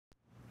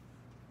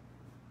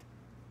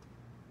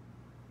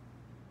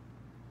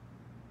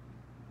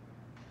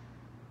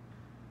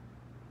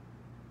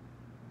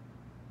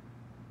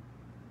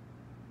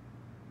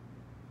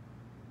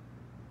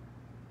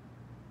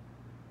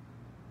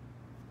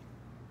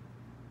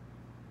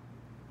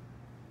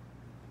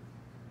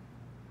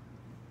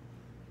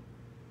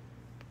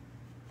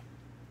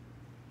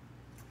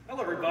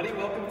Hello everybody,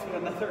 welcome to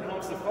another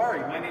home safari.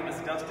 My name is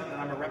Dustin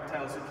and I'm a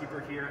reptile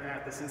zookeeper here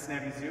at the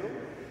Cincinnati Zoo.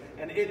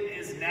 And it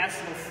is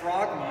National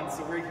Frog Month,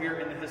 so we're here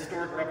in the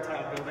historic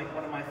reptile building,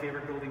 one of my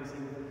favorite buildings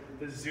in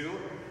the zoo.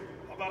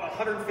 About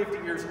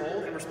 150 years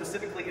old, and we're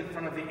specifically in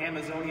front of the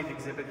Amazonian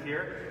exhibit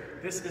here.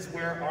 This is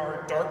where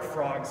our dart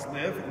frogs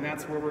live, and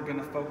that's where we're going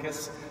to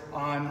focus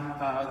on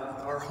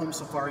our home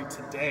safari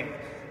today.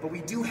 But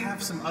we do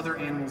have some other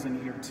animals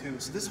in here too.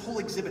 So this whole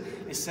exhibit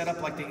is set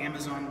up like the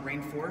Amazon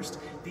rainforest.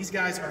 These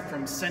guys are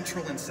from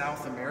Central and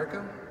South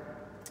America.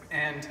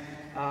 And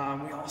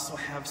we also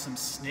have some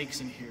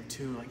snakes in here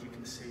too, like you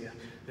can see.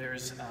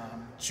 There's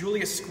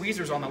Julia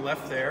Squeezers on the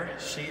left there.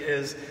 She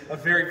is a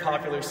very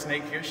popular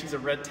snake here. She's a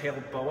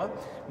red-tailed boa,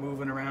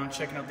 moving around,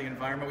 checking out the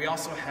environment. We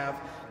also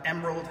have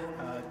emerald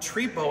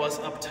tree boas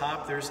up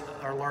top. There's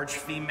our large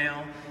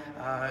female.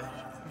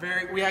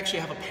 We actually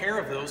have a pair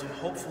of those, and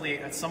hopefully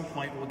at some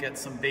point we'll get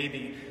some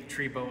baby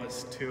tree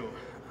boas too.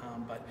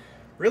 But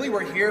really,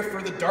 we're here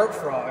for the dart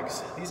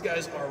frogs. These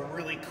guys are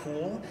really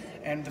cool,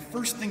 and the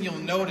first thing you'll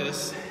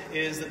notice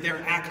is that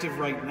they're active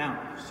right now.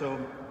 So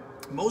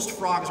most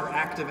frogs are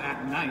active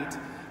at night,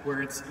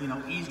 where it's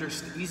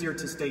easier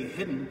to stay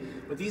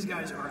hidden. But these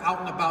guys are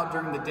out and about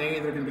during the day.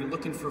 They're going to be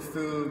looking for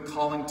food,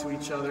 calling to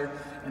each other,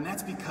 and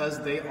that's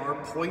because they are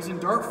poison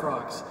dart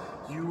frogs.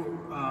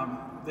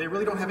 They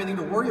really don't have anything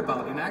to worry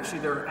about, and actually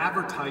they're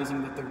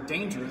advertising that they're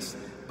dangerous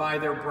by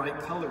their bright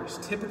colors.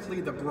 Typically,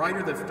 the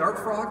brighter the dart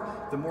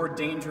frog, the more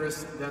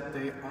dangerous that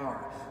they are.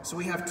 So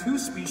we have two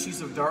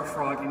species of dart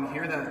frog in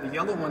here. The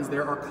yellow ones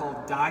there are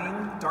called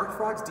dying dart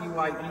frogs,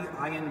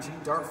 D-Y-E-I-N-G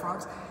dart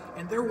frogs,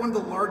 and they're one of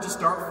the largest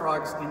dart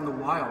frogs in the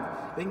wild.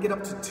 They can get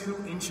up to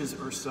 2 inches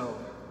or so,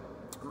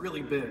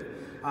 really big.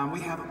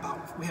 We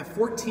have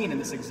 14 in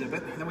this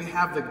exhibit, and then we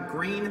have the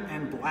green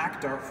and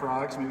black dart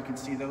frogs. Maybe we can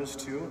see those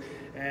two,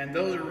 and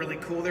those are really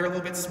cool. They're a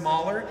little bit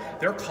smaller.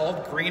 They're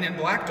called green and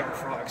black dart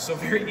frogs, so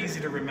very easy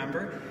to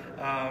remember.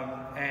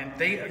 And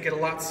they get a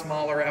lot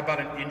smaller,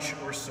 about 1 inch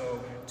or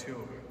so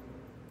too.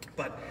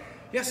 But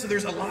yeah, so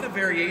there's a lot of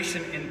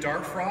variation in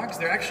dart frogs.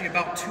 There are actually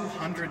about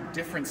 200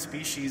 different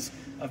species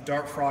of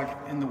dart frog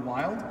in the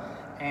wild.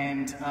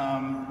 And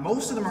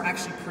most of them are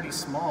actually pretty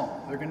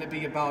small. They're going to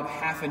be about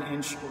 1/2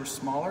 inch or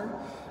smaller.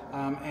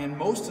 And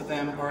most of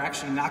them are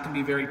actually not going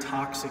to be very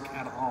toxic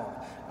at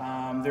all.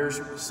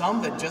 There's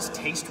some that just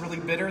taste really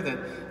bitter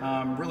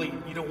that really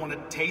you don't want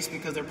to taste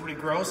because they're pretty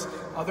gross.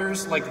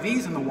 Others, like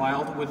these in the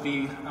wild, would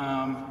be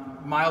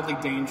mildly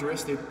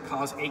dangerous. They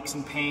cause aches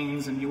and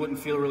pains, and you wouldn't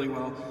feel really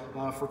well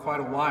for quite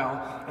a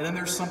while. And then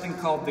there's something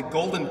called the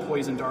golden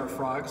poison dart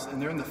frogs,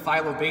 and they're in the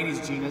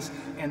Phyllobates genus,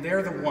 and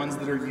they're the ones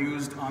that are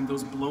used on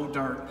those blow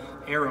dart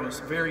arrows.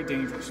 Very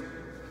dangerous.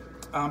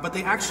 But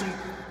they actually,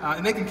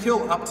 and they can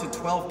kill up to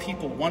 12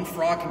 people. One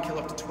frog can kill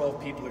up to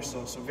 12 people or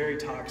so, so very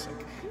toxic.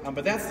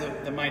 But that's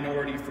the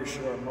minority for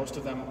sure. Most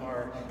of them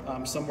are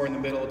somewhere in the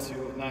middle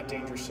to not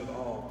dangerous at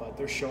all, but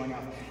they're showing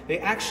off. They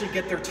actually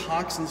get their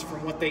toxins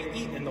from what they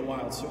eat in the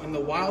wild. So in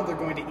the wild, they're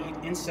going to eat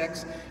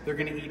insects, they're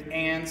going to eat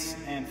ants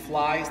and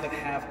flies that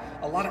have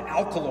a lot of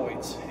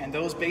alkaloids, and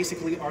those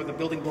basically are the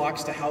building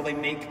blocks to how they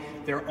make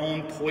their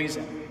own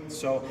poison.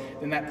 So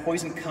then that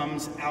poison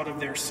comes out of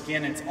their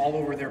skin, and it's all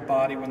over their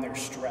body when they're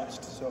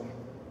stressed.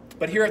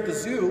 But here at the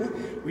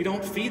zoo, we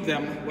don't feed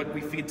them what we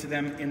feed to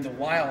them in the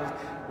wild.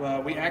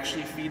 We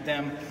actually feed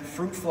them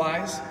fruit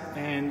flies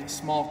and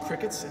small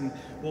crickets, and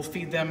we'll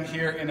feed them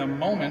here in a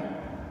moment.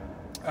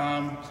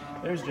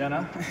 There's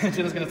Jenna.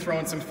 Jenna's going to throw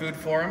in some food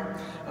for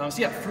them.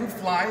 So yeah, fruit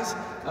flies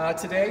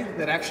today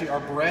that actually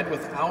are bred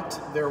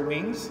without their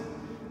wings.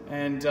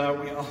 And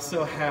we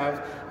also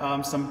have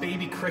some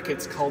baby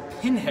crickets called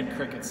Pinhead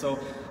Crickets. So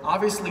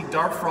obviously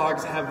dart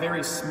frogs have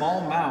very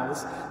small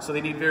mouths, so they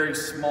need very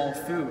small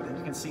food. And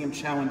you can see them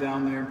chowing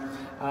down there.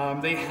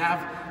 They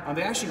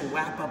actually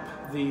lap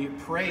up the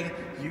prey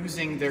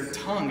using their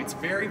tongue. It's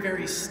very,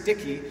 very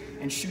sticky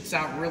and shoots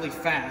out really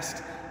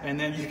fast. And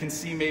then you can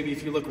see, maybe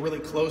if you look really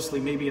closely,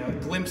 maybe a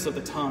glimpse of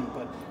the tongue.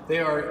 But they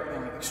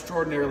are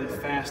extraordinarily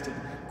fast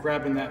at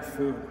grabbing that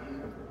food.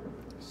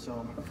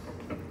 So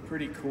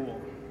pretty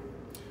cool.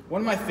 One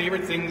of my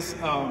favorite things,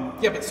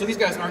 so these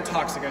guys aren't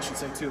toxic, I should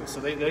say too. So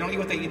they don't eat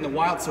what they eat in the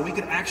wild, so we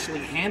could actually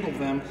handle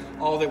them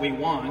all that we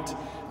want.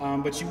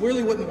 But you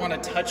really wouldn't want to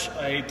touch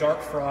a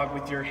dart frog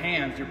with your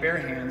hands, your bare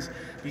hands,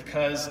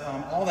 because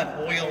all that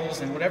oils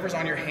and whatever's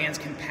on your hands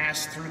can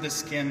pass through the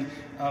skin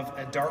of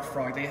a dart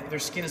frog. Their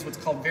skin is what's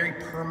called very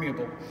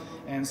permeable.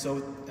 And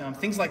so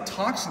things like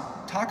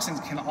toxins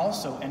can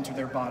also enter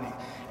their body.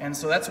 And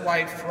so that's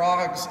why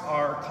frogs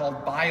are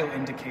called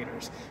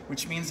bioindicators,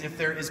 which means if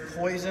there is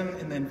poison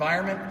in the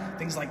environment,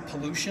 things like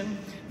pollution,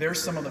 they're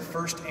some of the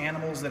first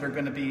animals that are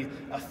going to be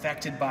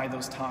affected by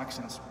those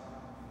toxins.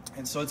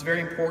 And so it's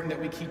very important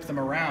that we keep them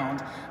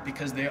around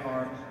because they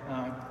are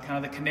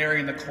kind of the canary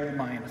in the coal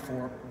mine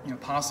for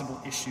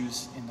possible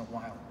issues in the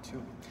wild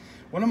too.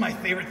 One of my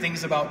favorite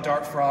things about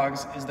dart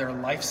frogs is their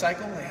life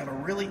cycle. They have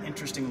a really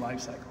interesting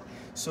life cycle.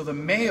 So the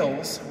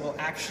males will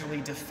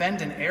actually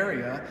defend an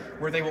area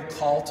where they will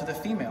call to the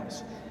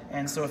females.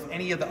 And so if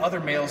any of the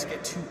other males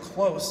get too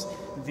close,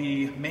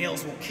 the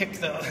males will kick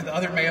the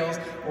other males,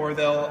 or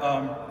they'll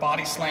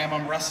body slam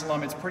them, wrestle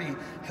them. It's pretty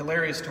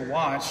hilarious to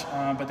watch,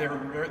 but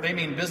they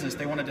mean business.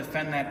 They want to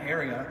defend that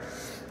area.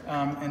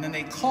 And then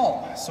they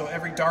call. So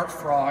every dart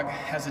frog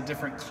has a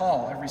different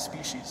call, every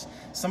species.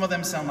 Some of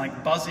them sound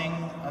like buzzing,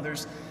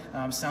 others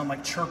sound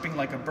like chirping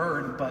like a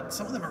bird, but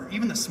some of them are,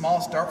 even the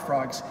smallest dart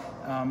frogs,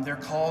 their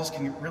calls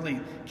can really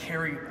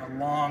carry a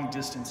long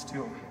distance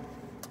too.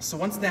 So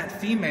once that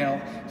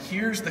female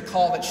hears the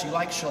call that she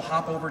likes, she'll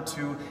hop over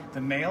to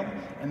the male,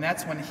 and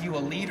that's when he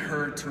will lead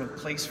her to a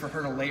place for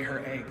her to lay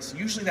her eggs.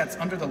 Usually that's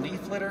under the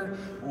leaf litter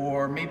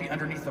or maybe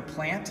underneath a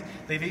plant.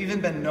 They've even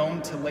been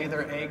known to lay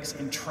their eggs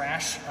in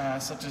trash,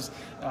 such as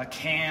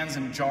cans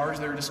and jars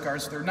that are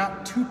discarded. So they're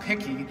not too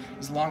picky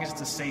as long as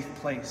it's a safe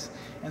place.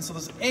 And so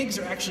those eggs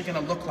are actually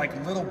going to look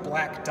like little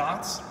black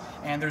dots,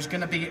 and there's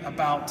going to be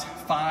about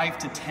 5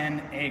 to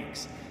 10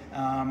 eggs.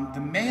 The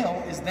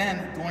male is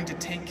then going to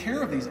take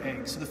care of these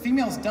eggs. So the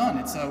female's done.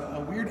 It's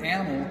a weird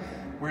animal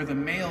where the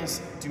males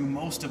do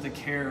most of the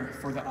care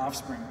for the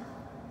offspring.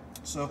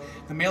 So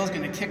the male is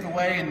going to kick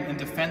away and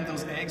defend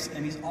those eggs,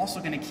 and he's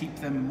also going to keep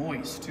them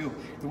moist too.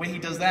 The way he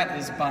does that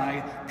is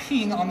by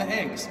peeing on the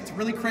eggs. It's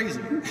really crazy,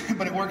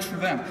 but it works for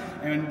them.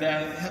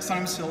 And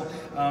sometimes he'll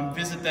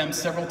visit them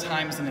several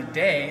times in a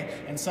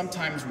day, and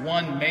sometimes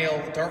one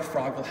male dart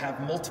frog will have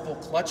multiple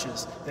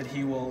clutches that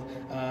he will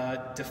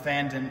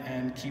defend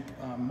and keep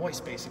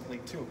moist basically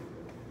too.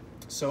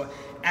 So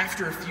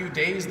after a few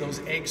days, those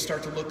eggs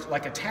start to look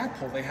like a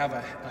tadpole. They have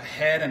a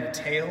head and a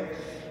tail,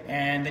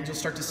 and then you'll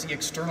start to see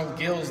external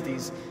gills,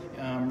 these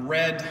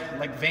red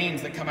like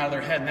veins that come out of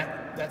their head,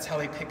 and that's how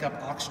they pick up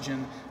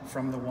oxygen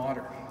from the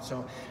water.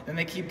 So then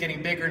they keep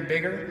getting bigger and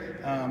bigger.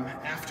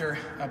 After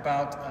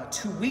about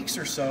 2 weeks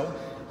or so,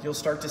 you'll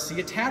start to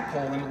see a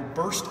tadpole, and it'll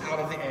burst out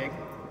of the egg,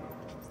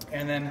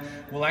 and then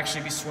we'll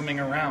actually be swimming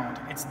around.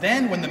 It's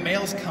then when the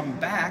males come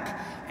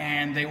back,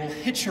 and they will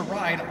hitch a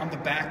ride on the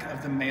back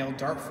of the male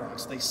dart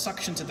frogs. They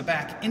suction to the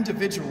back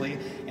individually,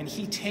 and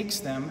he takes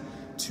them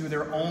to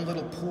their own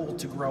little pool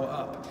to grow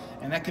up.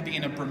 And that could be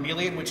in a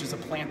bromeliad, which is a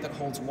plant that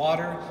holds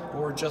water,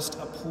 or just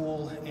a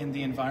pool in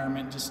the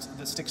environment just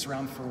that sticks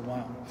around for a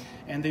while.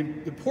 And the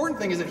important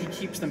thing is that he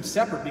keeps them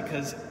separate,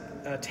 because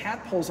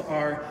tadpoles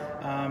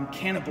are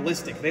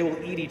cannibalistic. They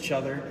will eat each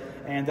other,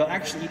 and they'll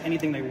actually eat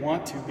anything they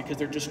want to because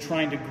they're just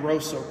trying to grow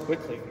so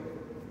quickly.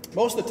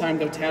 Most of the time,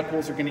 though,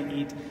 tadpoles are going to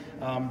eat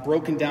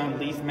broken down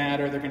leaf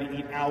matter. They're going to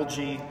eat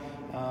algae,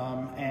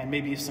 and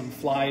maybe some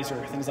flies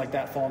or things like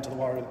that fall into the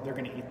water. They're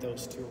going to eat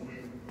those too.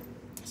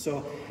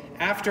 So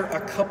after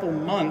a couple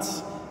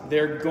months,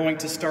 they're going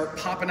to start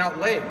popping out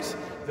legs.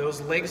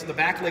 Those legs, the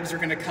back legs are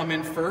going to come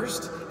in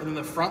first, and then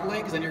the front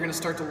legs, then you're going to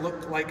start to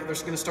look like, they're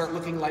going to start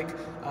looking like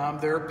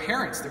their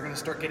parents. They're going to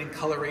start getting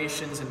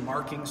colorations and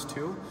markings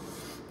too.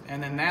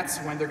 And then that's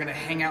when they're going to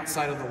hang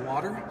outside of the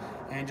water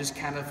and just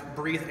kind of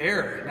breathe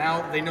air.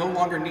 Now they no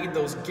longer need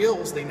those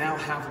gills, they now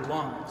have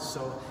lungs.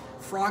 So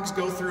frogs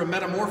go through a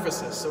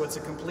metamorphosis, so it's a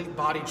complete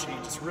body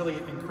change. It's really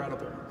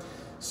incredible.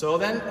 So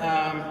then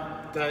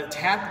the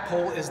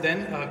tadpole is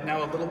then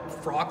now a little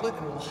froglet,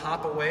 and will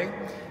hop away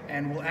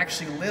and will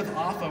actually live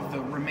off of the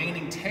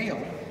remaining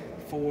tail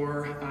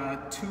for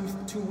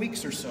two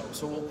weeks or so.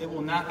 So it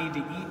will not need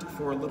to eat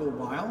for a little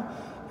while.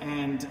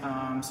 And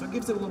so it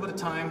gives it a little bit of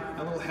time,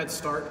 a little head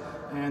start,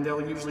 and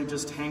they'll usually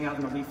just hang out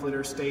in the leaf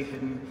litter, stay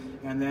hidden.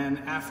 And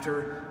then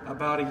after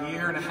about a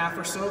year and a half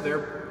or so,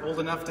 they're old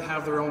enough to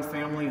have their own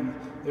family, and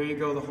there you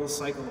go, the whole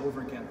cycle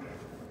over again.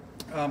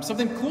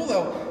 Something cool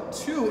though,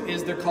 too,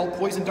 is they're called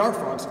poison dart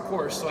frogs, of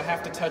course, so I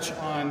have to touch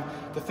on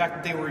the fact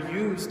that they were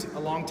used a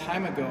long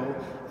time ago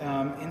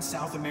in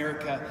South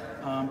America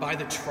by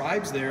the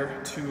tribes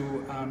there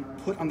to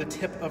put on the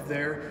tip of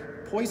their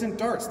poison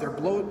darts, their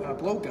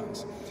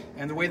blowguns.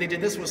 And the way they did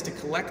this was to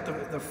collect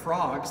the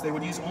frogs. They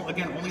would use,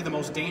 again, only the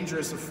most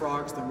dangerous of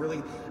frogs,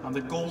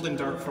 the golden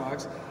dart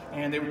frogs,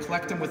 and they would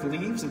collect them with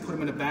leaves and put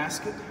them in a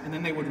basket, and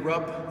then they would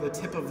rub the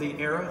tip of the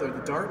arrow,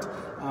 the dart,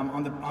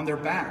 on their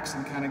backs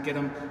and kind of get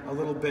them a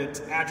little bit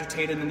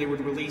agitated, and they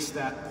would release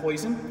that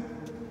poison.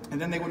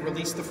 And then they would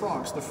release the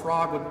frogs. The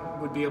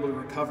frog would be able to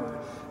recover.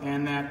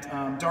 And that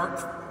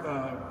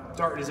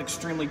dart is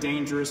extremely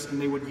dangerous, and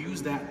they would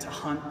use that to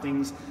hunt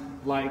things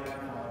like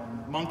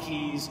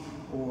monkeys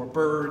or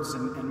birds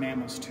and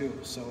mammals too.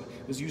 So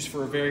it was used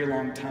for a very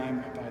long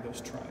time by those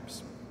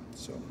tribes.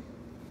 So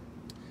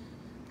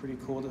pretty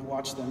cool to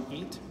watch them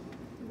eat.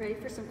 Ready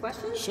for some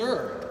questions?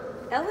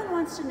 Sure. Ellen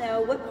wants to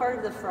know what part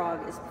of the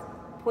frog is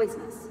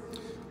poisonous.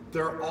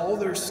 All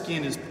their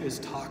skin is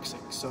toxic.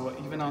 So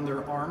even on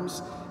their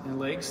arms and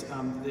legs,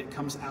 it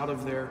comes out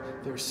of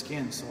their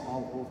skin, so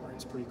all over.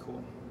 It's pretty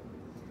cool.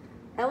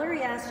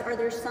 Ellery asked, are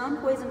there some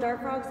poison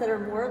dart frogs that are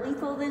more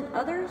lethal than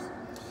others?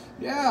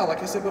 Yeah,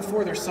 like I said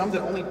before, there's some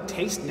that only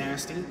taste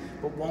nasty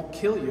but won't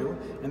kill you,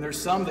 and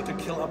there's some that could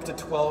kill up to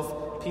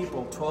 12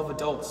 people, 12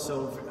 adults,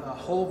 so a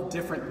whole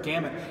different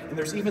gamut. And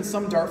there's even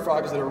some dart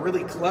frogs that are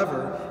really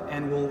clever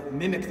and will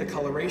mimic the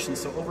coloration.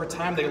 So over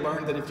time they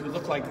learn that if you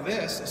look like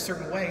this, a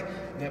certain way,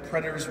 that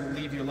predators will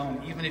leave you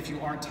alone, even if you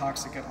aren't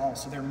toxic at all.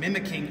 So they're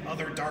mimicking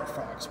other dart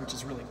frogs, which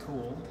is really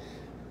cool.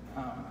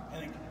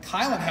 And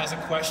Kylan has a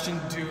question,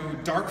 do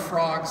dart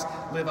frogs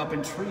live up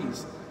in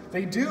trees?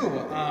 They do.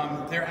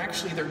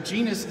 Their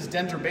genus is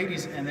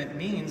Dendrobates, and it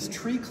means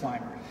tree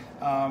climber.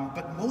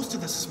 But most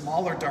of the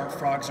smaller dart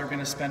frogs are going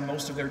to spend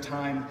most of their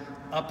time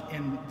up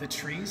in the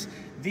trees.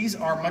 These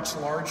are much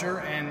larger,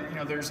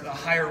 and there's a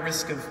higher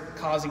risk of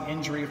causing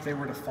injury if they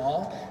were to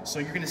fall. So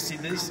you're going to see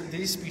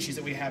these species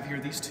that we have here,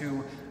 these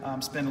two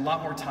spend a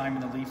lot more time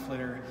in the leaf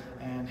litter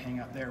and hang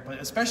out there. But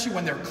especially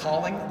when they're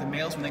calling, the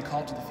males, when they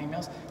call to the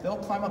females, they'll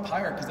climb up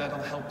higher because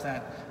that'll help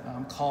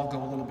that call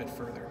go a little bit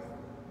further.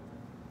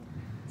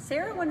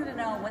 Sarah wanted to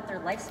know what their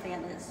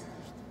lifespan is.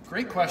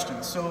 Great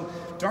question. So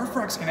dart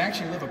frogs can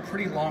actually live a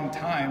pretty long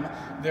time.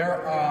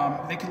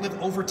 They can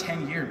live over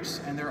 10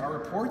 years, and there are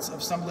reports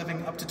of some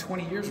living up to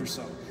 20 years or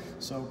so.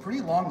 So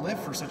pretty long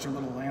lived for such a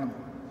little animal.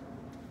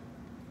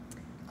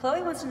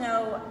 Chloe wants to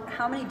know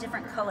how many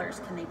different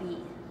colors can they be?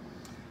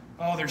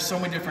 Oh, there's so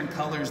many different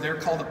colors. They're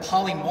called a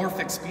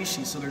polymorphic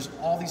species, so there's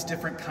all these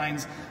different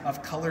kinds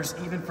of colors,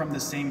 even from the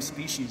same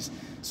species.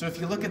 So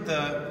if you look at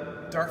the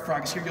dart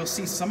frogs here, you'll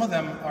see some of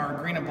them are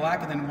green and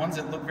black, and then ones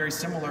that look very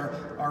similar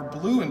are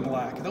blue and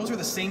black. Those are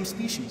the same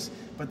species,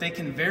 but they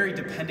can vary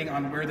depending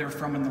on where they're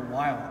from in the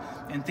wild.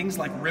 And things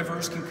like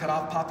rivers can cut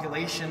off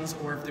populations,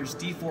 or if there's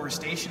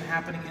deforestation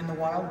happening in the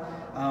wild,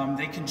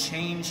 they can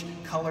change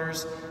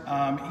colors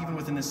even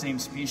within the same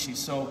species.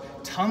 So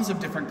tons of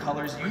different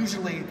colors.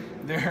 Usually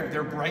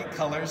they're bright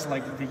colors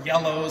like the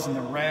yellows and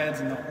the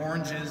reds and the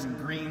oranges and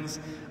greens.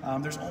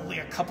 There's only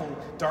a couple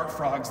dart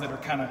frogs that are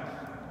kind of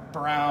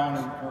brown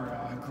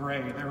or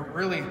gray. They're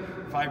really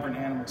vibrant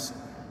animals,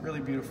 really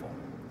beautiful.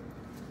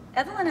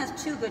 Evelyn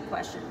has two good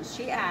questions.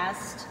 She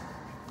asked,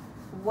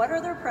 what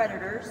are their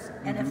predators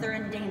and if they're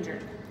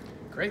endangered?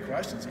 Great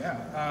questions,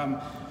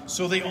 yeah.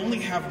 So they only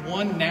have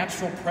one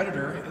natural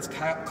predator. It's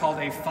called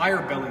a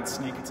fire-bellied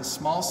snake. It's a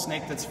small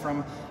snake that's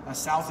from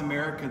South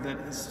America that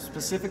is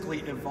specifically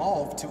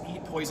evolved to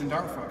eat poison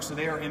dart frogs. So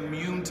they are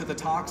immune to the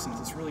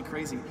toxins. It's really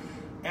crazy.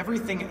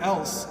 Everything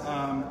else,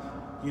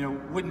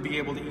 wouldn't be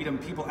able to eat them.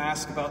 People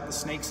ask about the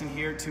snakes in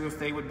here too, if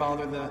they would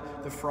bother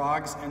the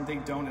frogs, and they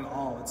don't at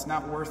all. It's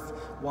not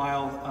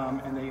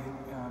worthwhile, and they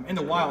in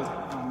the wild,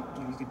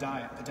 you could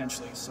die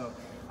potentially. So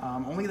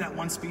only that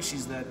one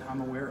species that I'm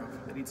aware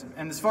of that eats them.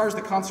 And as far as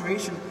the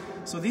conservation,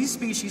 so these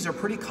species are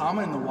pretty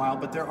common in the wild,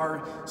 but there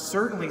are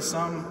certainly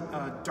some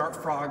dart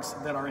frogs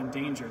that are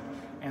endangered.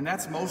 And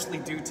that's mostly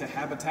due to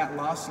habitat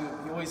loss. You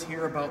always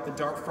hear about the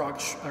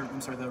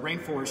the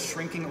rainforest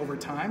shrinking over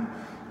time,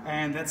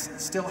 and that's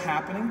still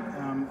happening.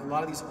 A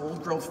lot of these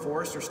old growth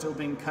forests are still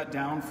being cut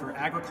down for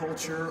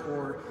agriculture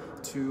or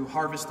to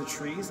harvest the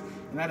trees,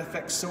 and that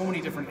affects so many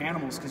different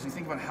animals, because you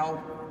think about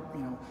how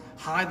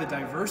high the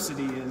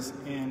diversity is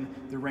in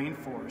the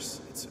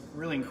rainforest. It's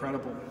really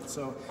incredible.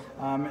 So,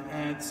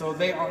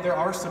 there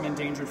are some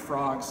endangered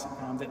frogs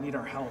that need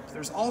our help.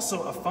 There's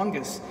also a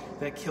fungus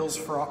that kills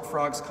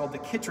frogs called the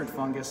chytrid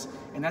fungus,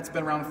 and that's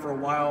been around for a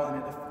while,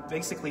 and it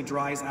basically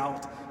dries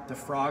out the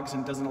frogs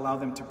and doesn't allow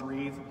them to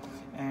breathe.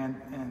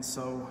 And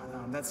so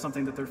that's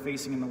something that they're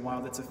facing in the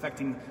wild that's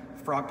affecting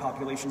frog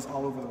populations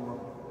all over the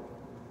world.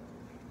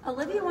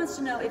 Olivia wants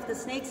to know if the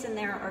snakes in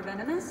there are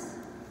venomous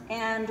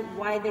and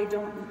why they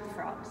don't eat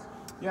frogs.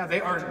 Yeah, they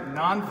are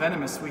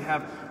non-venomous. We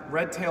have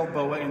red-tailed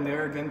boa in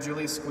there, again,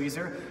 Julia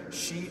squeezer.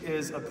 She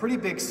is a pretty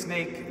big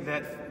snake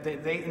that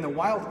they in the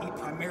wild eat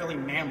primarily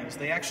mammals.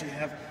 They actually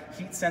have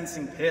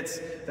heat-sensing pits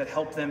that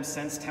help them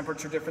sense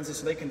temperature differences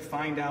so they can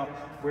find out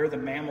where the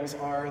mammals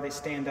are. They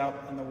stand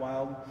out in the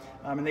wild.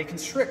 And they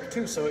constrict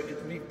too, so it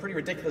would be a pretty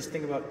ridiculous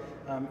thing about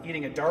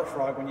eating a dart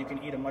frog when you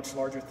can eat a much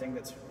larger thing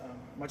that's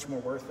much more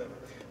worth it.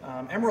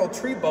 Emerald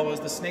tree boas,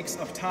 the snakes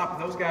up top,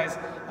 those guys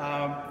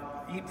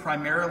eat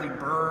primarily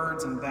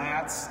birds and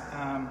bats,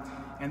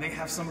 and they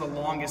have some of the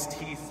longest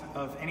teeth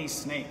of any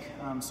snake,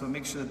 so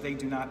make sure that they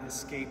do not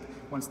escape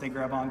once they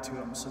grab onto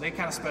them. So they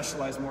kind of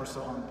specialize more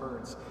so on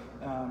birds.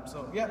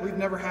 So yeah, we've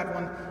never had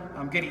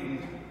one get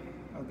eaten.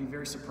 I would be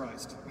very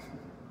surprised.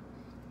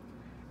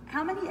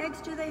 How many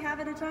eggs do they have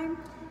at a time?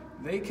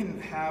 They can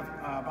have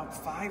about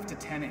 5 to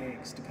 10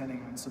 eggs,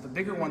 depending on. So the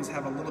bigger ones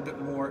have a little bit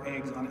more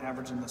eggs on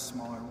average than the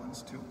smaller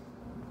ones too.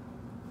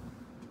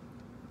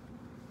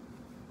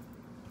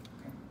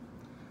 Okay.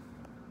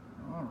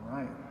 All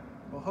right.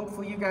 Well,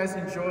 hopefully you guys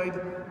enjoyed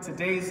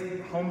today's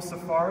home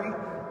safari.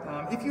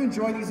 If you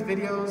enjoy these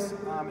videos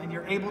and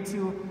you're able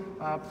to,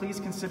 please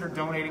consider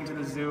donating to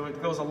the zoo.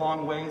 It goes a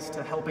long ways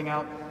to helping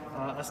out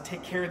us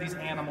take care of these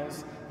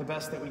animals the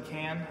best that we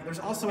can. There's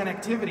also an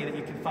activity that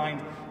you can find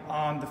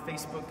on the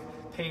Facebook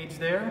page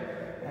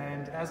there.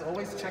 And as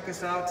always, check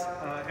us out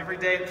every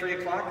day at 3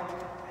 o'clock.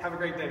 Have a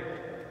great day.